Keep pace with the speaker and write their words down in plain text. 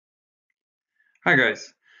Hi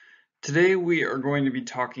guys. Today we are going to be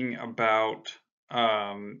talking about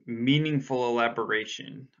meaningful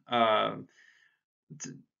elaboration,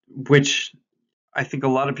 which I think a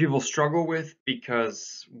lot of people struggle with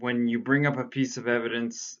because when you bring up a piece of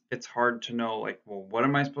evidence, it's hard to know, like, well, what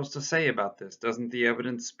am I supposed to say about this? Doesn't the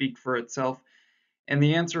evidence speak for itself? And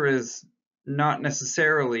the answer is not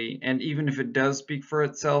necessarily. And even if it does speak for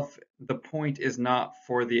itself, the point is not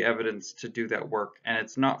for the evidence to do that work. And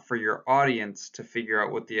it's not for your audience to figure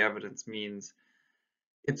out what the evidence means.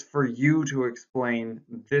 It's for you to explain,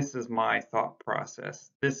 this is my thought process.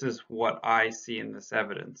 This is what I see in this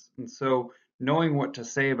evidence. And so knowing what to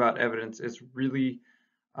say about evidence is really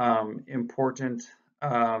important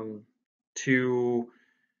to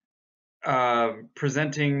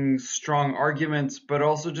presenting strong arguments, but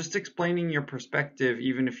also just explaining your perspective,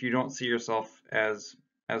 even if you don't see yourself as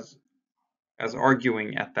as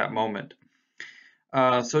arguing at that moment.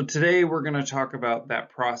 So today we're going to talk about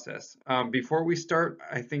that process. Before we start,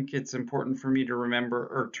 I think it's important for me to remember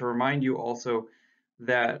or to remind you also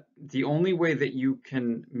that the only way that you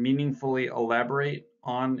can meaningfully elaborate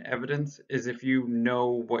on evidence is if you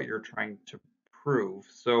know what you're trying to prove.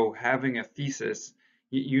 So having a thesis,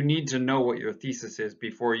 you need to know what your thesis is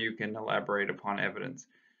before you can elaborate upon evidence.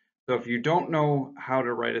 So if you don't know how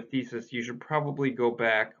to write a thesis, you should probably go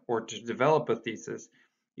back, or to develop a thesis,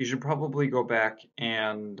 you should probably go back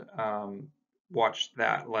and watch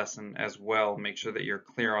that lesson as well. Make sure that you're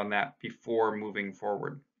clear on that before moving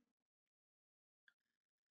forward.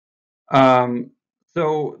 Um,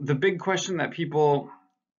 so the big question that people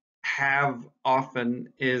have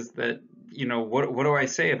often is that, what do I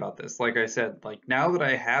say about this? Like I said, like now that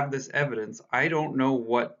I have this evidence, I don't know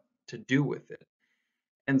what to do with it.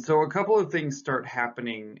 And so a couple of things start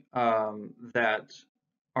happening that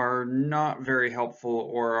are not very helpful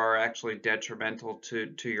or are actually detrimental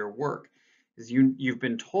to your work. Is you've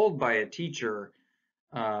been told by a teacher,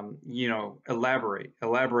 elaborate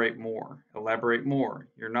more, elaborate more.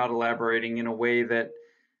 You're not elaborating in a way that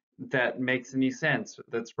makes any sense,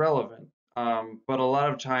 that's relevant. But a lot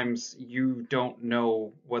of times you don't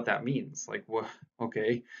know what that means. Like, well,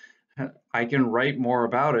 okay, I can write more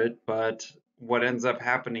about it, but what ends up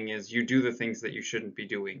happening is you do the things that you shouldn't be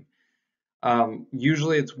doing.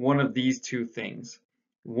 Usually it's one of these two things.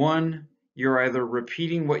 One, you're either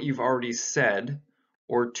repeating what you've already said,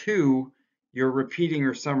 or two, you're repeating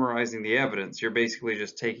or summarizing the evidence. You're basically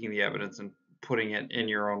just taking the evidence and putting it in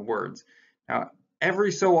your own words. Now,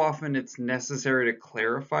 every so often it's necessary to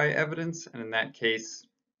clarify evidence, and in that case,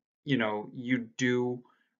 you do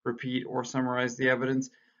repeat or summarize the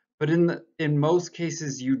evidence. But in most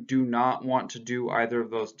cases, you do not want to do either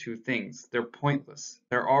of those two things. They're pointless.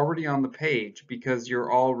 They're already on the page because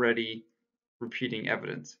you're already repeating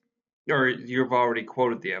evidence, or you've already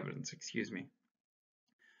quoted the evidence, excuse me.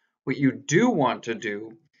 What you do want to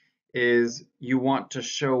do is you want to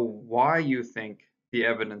show why you think the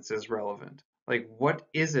evidence is relevant. Like, what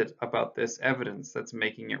is it about this evidence that's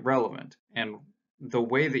making it relevant? And the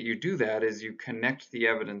way that you do that is you connect the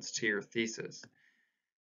evidence to your thesis.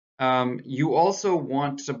 You also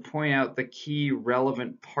want to point out the key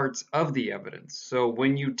relevant parts of the evidence. So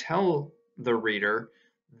when you tell the reader,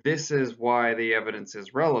 this is why the evidence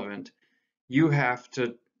is relevant, you have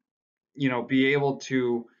to, be able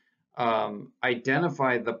to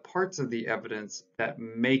identify the parts of the evidence that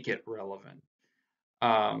make it relevant.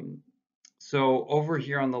 So over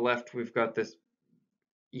here on the left, we've got this,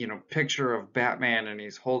 picture of Batman, and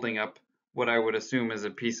he's holding up what I would assume is a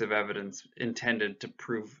piece of evidence intended to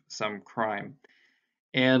prove some crime.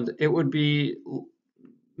 And it would be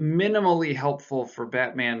minimally helpful for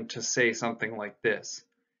Batman to say something like this.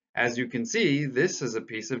 As you can see, this is a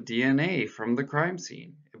piece of DNA from the crime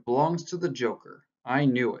scene. It belongs to the Joker. I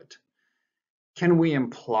knew it. Can we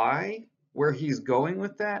imply where he's going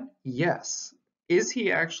with that? Yes. Is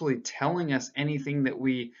he actually telling us anything that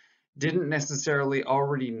we didn't necessarily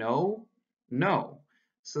already know? No.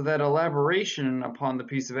 So that elaboration upon the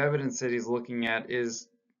piece of evidence that he's looking at is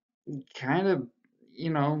kind of,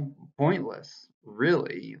 pointless,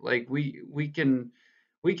 really. Like we can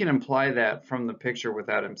imply that from the picture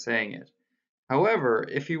without him saying it. However,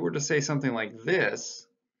 if he were to say something like this,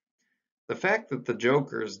 the fact that the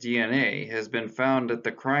Joker's DNA has been found at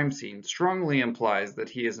the crime scene strongly implies that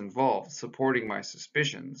he is involved, supporting my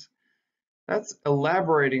suspicions. That's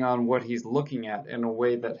elaborating on what he's looking at in a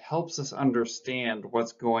way that helps us understand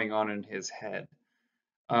what's going on in his head.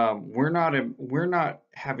 We're not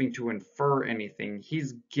having to infer anything.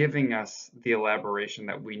 He's giving us the elaboration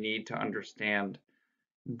that we need to understand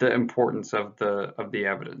the importance of the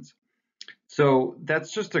evidence. So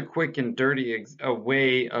that's just a quick and dirty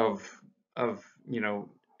way of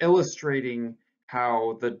illustrating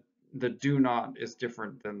how the do not is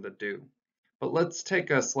different than the do. But let's take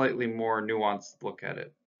a slightly more nuanced look at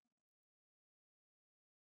it.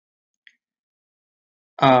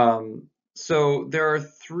 So there are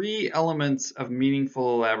three elements of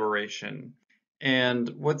meaningful elaboration. And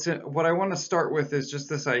what I want to start with is just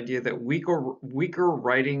this idea that weaker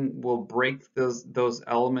writing will break those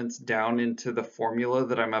elements down into the formula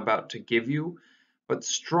that I'm about to give you, but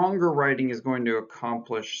stronger writing is going to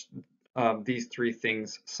accomplish these three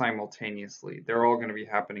things simultaneously. They're all going to be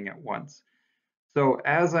happening at once. So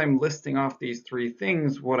as I'm listing off these three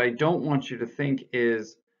things, what I don't want you to think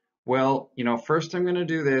is, well, first I'm going to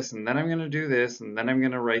do this, and then I'm going to do this, and then I'm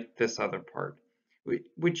going to write this other part,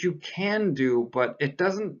 which you can do, but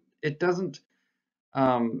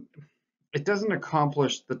um, it doesn't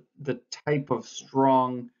accomplish the type of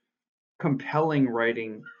strong, compelling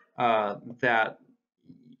writing that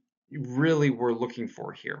really we're looking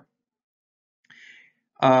for here.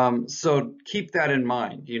 So keep that in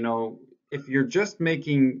mind. If you're just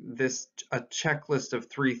making this a checklist of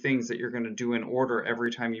three things that you're going to do in order every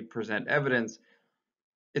time you present evidence,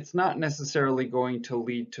 it's not necessarily going to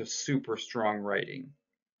lead to super strong writing.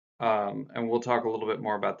 And we'll talk a little bit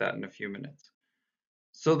more about that in a few minutes.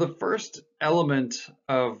 So the first element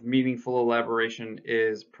of meaningful elaboration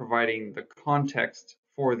is providing the context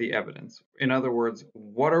for the evidence. In other words,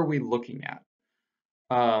 what are we looking at?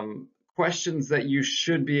 Questions that you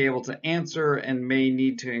should be able to answer and may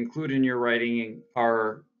need to include in your writing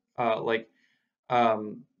are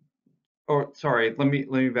sorry, let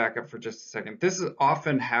me back up for just a second. This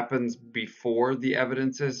often happens before the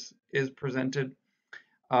evidence is presented.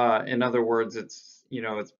 In other words, it's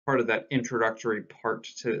part of that introductory part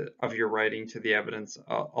of your writing to the evidence.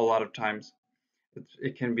 A lot of times,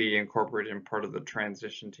 it can be incorporated in part of the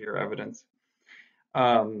transition to your evidence.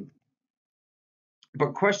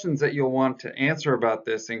 But questions that you'll want to answer about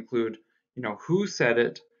this include, who said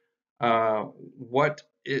it, what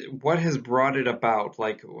has brought it about,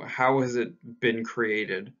 like how has it been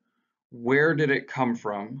created, where did it come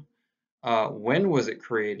from, when was it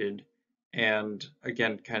created, and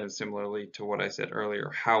again, kind of similarly to what I said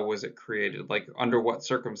earlier, how was it created, like under what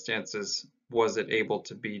circumstances was it able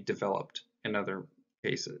to be developed in other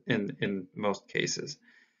cases, in most cases.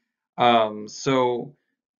 So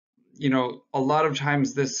a lot of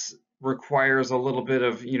times this requires a little bit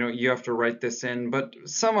of, you have to write this in, but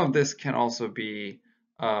some of this can also be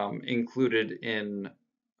included in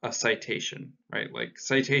a citation, right? Like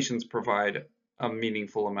citations provide a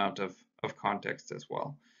meaningful amount of context as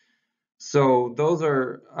well. So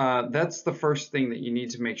that's the first thing that you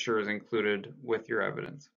need to make sure is included with your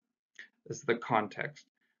evidence, is the context.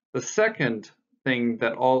 The second thing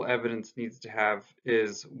that all evidence needs to have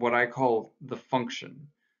is what I call the function.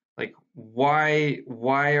 Like, why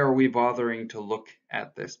are we bothering to look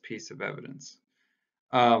at this piece of evidence?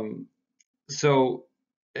 So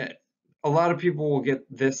a lot of people will get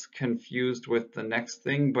this confused with the next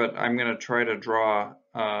thing, but I'm going to try to draw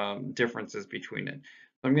differences between it.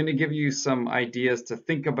 So I'm going to give you some ideas to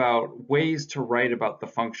think about, ways to write about the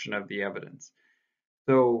function of the evidence.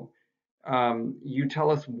 So you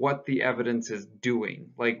tell us what the evidence is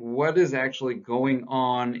doing, like what is actually going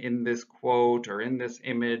on in this quote or in this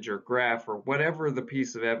image or graph or whatever the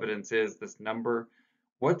piece of evidence is, this number,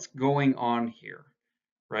 what's going on here,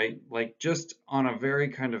 right? Like just on a very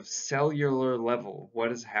kind of cellular level,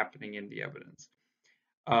 what is happening in the evidence?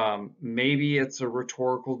 Maybe it's a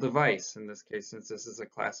rhetorical device in this case, since this is a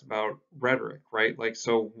class about rhetoric, right? Like,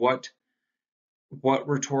 so what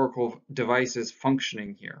rhetorical device is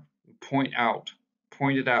functioning here? Point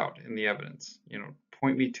it out in the evidence,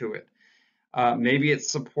 point me to it. Maybe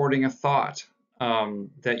it's supporting a thought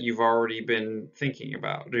that you've already been thinking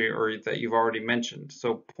about or that you've already mentioned.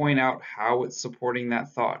 So point out how it's supporting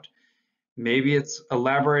that thought. Maybe it's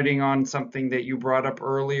elaborating on something that you brought up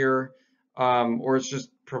earlier, or it's just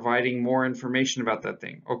providing more information about that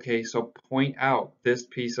thing. Okay, so point out this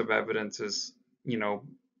piece of evidence is,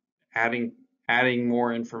 adding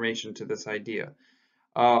more information to this idea,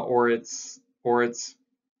 or it's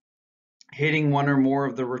hitting one or more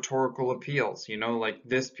of the rhetorical appeals. Like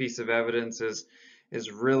this piece of evidence is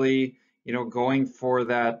really, going for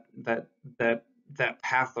that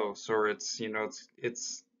pathos, or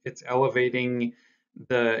it's elevating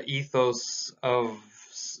the ethos of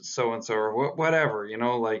so and so, or whatever.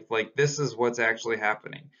 Like this is what's actually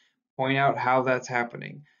happening. Point out how that's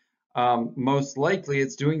happening. Most likely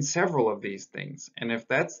it's doing several of these things. And if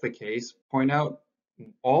that's the case, point out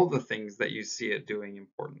all the things that you see it doing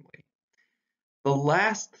importantly. The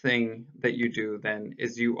last thing that you do then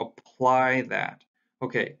is you apply that.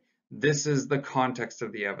 Okay, This is the context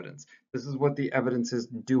of the evidence. This is what the evidence is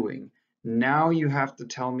doing. Now you have to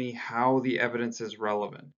tell me how the evidence is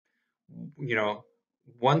relevant. You know,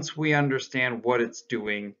 once we understand what it's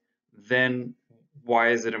doing, then why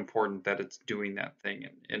is it important that it's doing that thing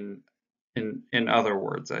in other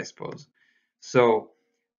words, I suppose. So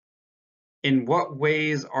in what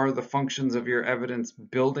ways are the functions of your evidence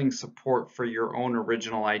building support for your own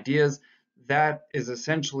original ideas? That is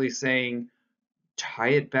essentially saying tie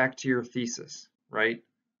it back to your thesis, right?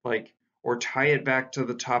 Like, or tie it back to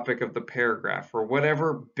the topic of the paragraph or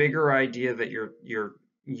whatever bigger idea that you're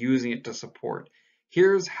using it to support.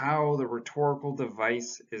 Here's how the rhetorical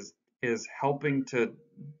device is helping to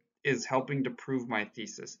prove my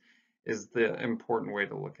thesis is the important way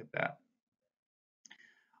to look at that.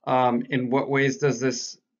 In what ways does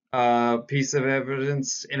this piece of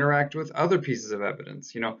evidence interact with other pieces of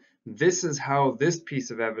evidence? You know, this is how this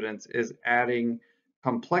piece of evidence is adding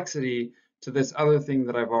complexity to this other thing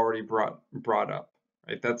that I've already brought up,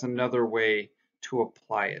 right? That's another way to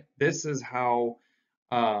apply it. This is how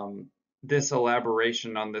this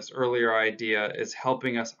elaboration on this earlier idea is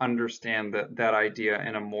helping us understand that idea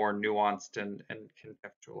in a more nuanced and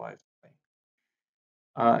contextualized way.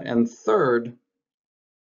 And third,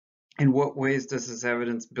 in what ways does this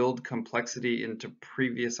evidence build complexity into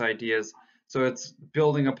previous ideas? So it's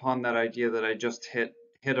building upon that idea that I just hit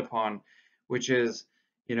upon, which is,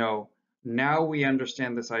 you know, now we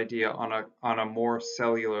understand this idea on a more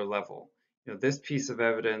cellular level. You know, this piece of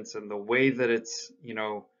evidence and the way that it's, you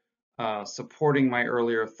know, supporting my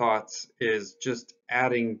earlier thoughts is just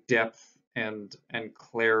adding depth and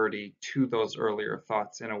clarity to those earlier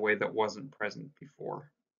thoughts in a way that wasn't present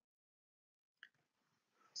before.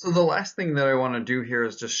 So the last thing that I want to do here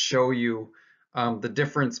is just show you the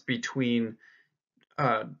difference between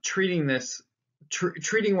treating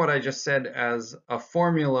what I just said as a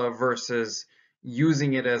formula versus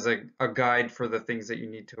using it as a guide for the things that you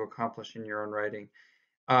need to accomplish in your own writing.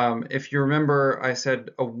 If you remember, I said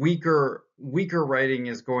a weaker writing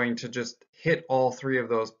is going to just hit all three of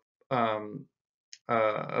those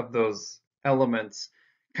elements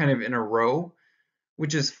kind of in a row,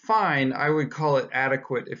 which is fine. I would call it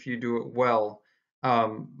adequate if you do it well.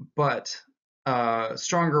 But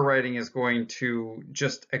stronger writing is going to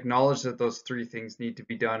just acknowledge that those three things need to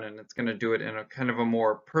be done, and it's going to do it in a kind of a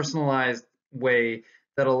more personalized way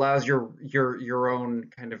that allows your own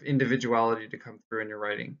kind of individuality to come through in your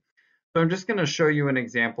writing. So I'm just going to show you an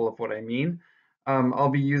example of what I mean. I'll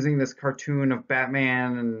be using this cartoon of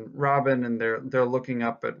Batman and Robin, and they're looking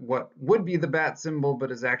up at what would be the bat symbol,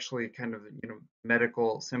 but is actually kind of, you know,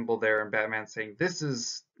 medical symbol there, and Batman saying this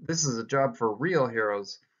is a job for real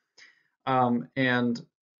heroes. And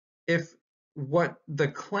if what the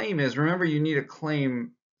claim is, remember you need a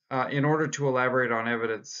claim in order to elaborate on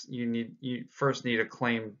evidence. You first need a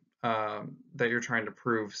claim that you're trying to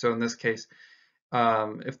prove. So in this case,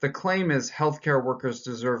 if the claim is healthcare workers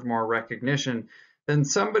deserve more recognition, then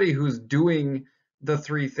somebody who's doing the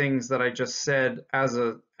three things that I just said as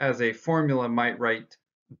a formula might write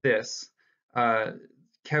this.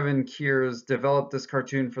 Kevin Kears developed this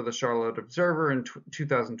cartoon for the Charlotte Observer in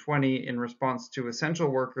 2020 in response to essential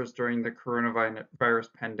workers during the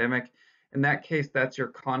coronavirus pandemic. In that case, that's your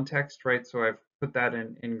context, right? So I've put that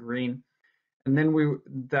in green. And then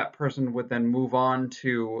that person would then move on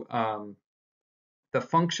to the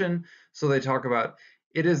function. So they talk about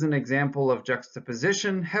it is an example of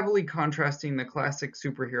juxtaposition, heavily contrasting the classic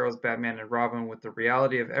superheroes Batman and Robin with the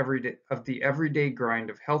reality of the everyday grind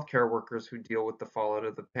of healthcare workers who deal with the fallout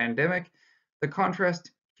of the pandemic. The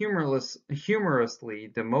contrast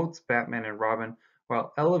humorously demotes Batman and Robin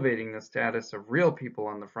while elevating the status of real people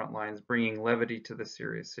on the front lines, bringing levity to the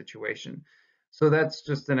serious situation. So that's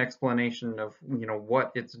just an explanation of, you know,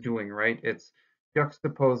 what it's doing, right? It's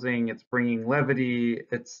juxtaposing, it's bringing levity,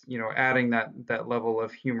 it's, you know, adding that level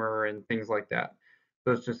of humor and things like that.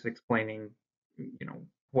 So it's just explaining, you know,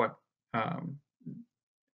 what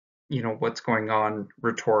what's going on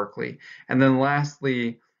rhetorically. And then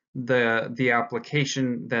lastly, the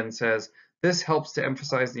application then says this helps to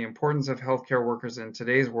emphasize the importance of healthcare workers in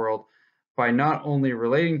today's world by not only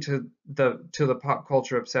relating to the pop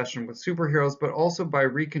culture obsession with superheroes, but also by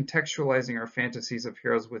recontextualizing our fantasies of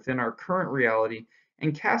heroes within our current reality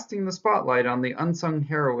and casting the spotlight on the unsung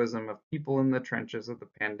heroism of people in the trenches of the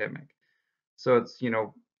pandemic. So it's, you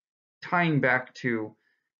know, tying back to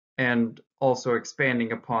and also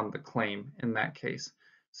expanding upon the claim in that case.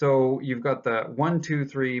 So you've got the 1, 2,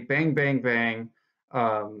 3, bang, bang, bang,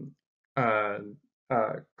 um, uh,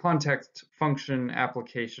 context function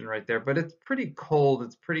application right there, but it's pretty cold.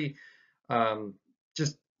 It's pretty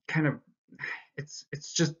just kind of,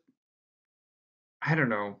 it's just I don't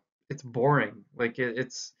know, it's boring. Like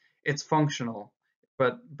it's functional,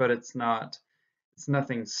 but it's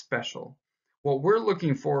nothing special. What we're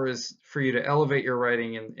looking for is for you to elevate your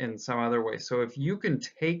writing in some other way. So if you can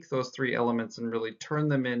take those three elements and really turn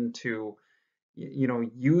them into,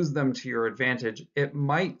 use them to your advantage, it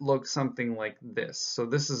might look something like this. So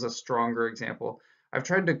this is a stronger example. I've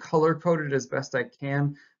tried to color code it as best I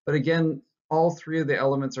can, but again, all three of the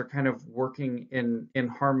elements are kind of working in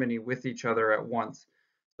harmony with each other at once.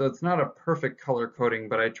 So it's not a perfect color coding,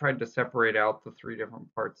 but I tried to separate out the three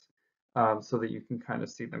different parts so that you can kind of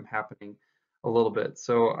see them happening a little bit.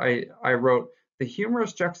 So I wrote, the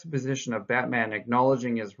humorous juxtaposition of Batman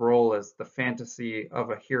acknowledging his role as the fantasy of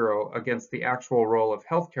a hero against the actual role of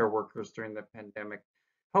healthcare workers during the pandemic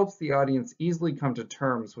helps the audience easily come to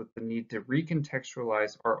terms with the need to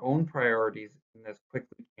recontextualize our own priorities in this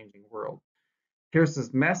quickly changing world.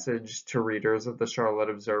 Pierce's message to readers of the Charlotte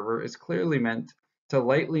Observer is clearly meant to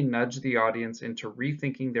lightly nudge the audience into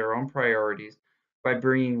rethinking their own priorities by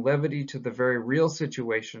bringing levity to the very real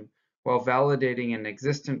situation while validating an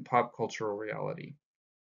existent pop cultural reality.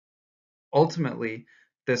 Ultimately,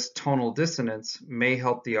 this tonal dissonance may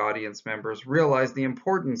help the audience members realize the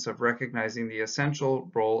importance of recognizing the essential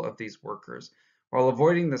role of these workers, while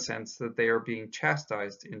avoiding the sense that they are being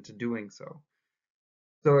chastised into doing so.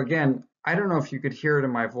 So again, I don't know if you could hear it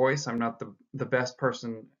in my voice. I'm not the best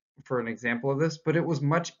person for an example of this, but it was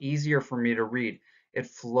much easier for me to read. It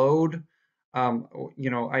flowed.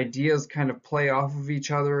 Ideas kind of play off of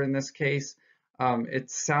each other in this case.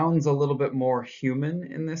 It sounds a little bit more human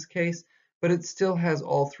in this case, but it still has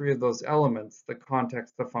all three of those elements, the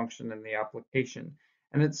context, the function, and the application.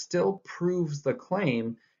 And it still proves the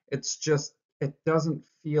claim. It's just it doesn't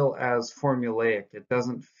feel as formulaic. It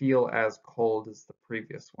doesn't feel as cold as the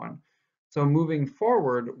previous one. So moving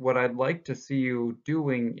forward, what I'd like to see you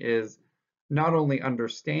doing is not only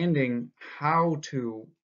understanding how to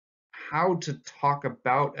talk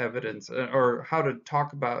about evidence or how to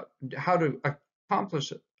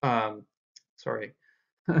accomplish sorry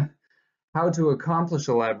how to accomplish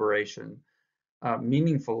elaboration,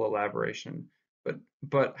 meaningful elaboration,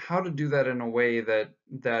 but how to do that in a way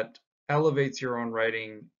that elevates your own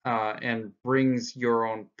writing and brings your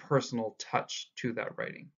own personal touch to that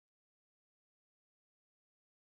writing.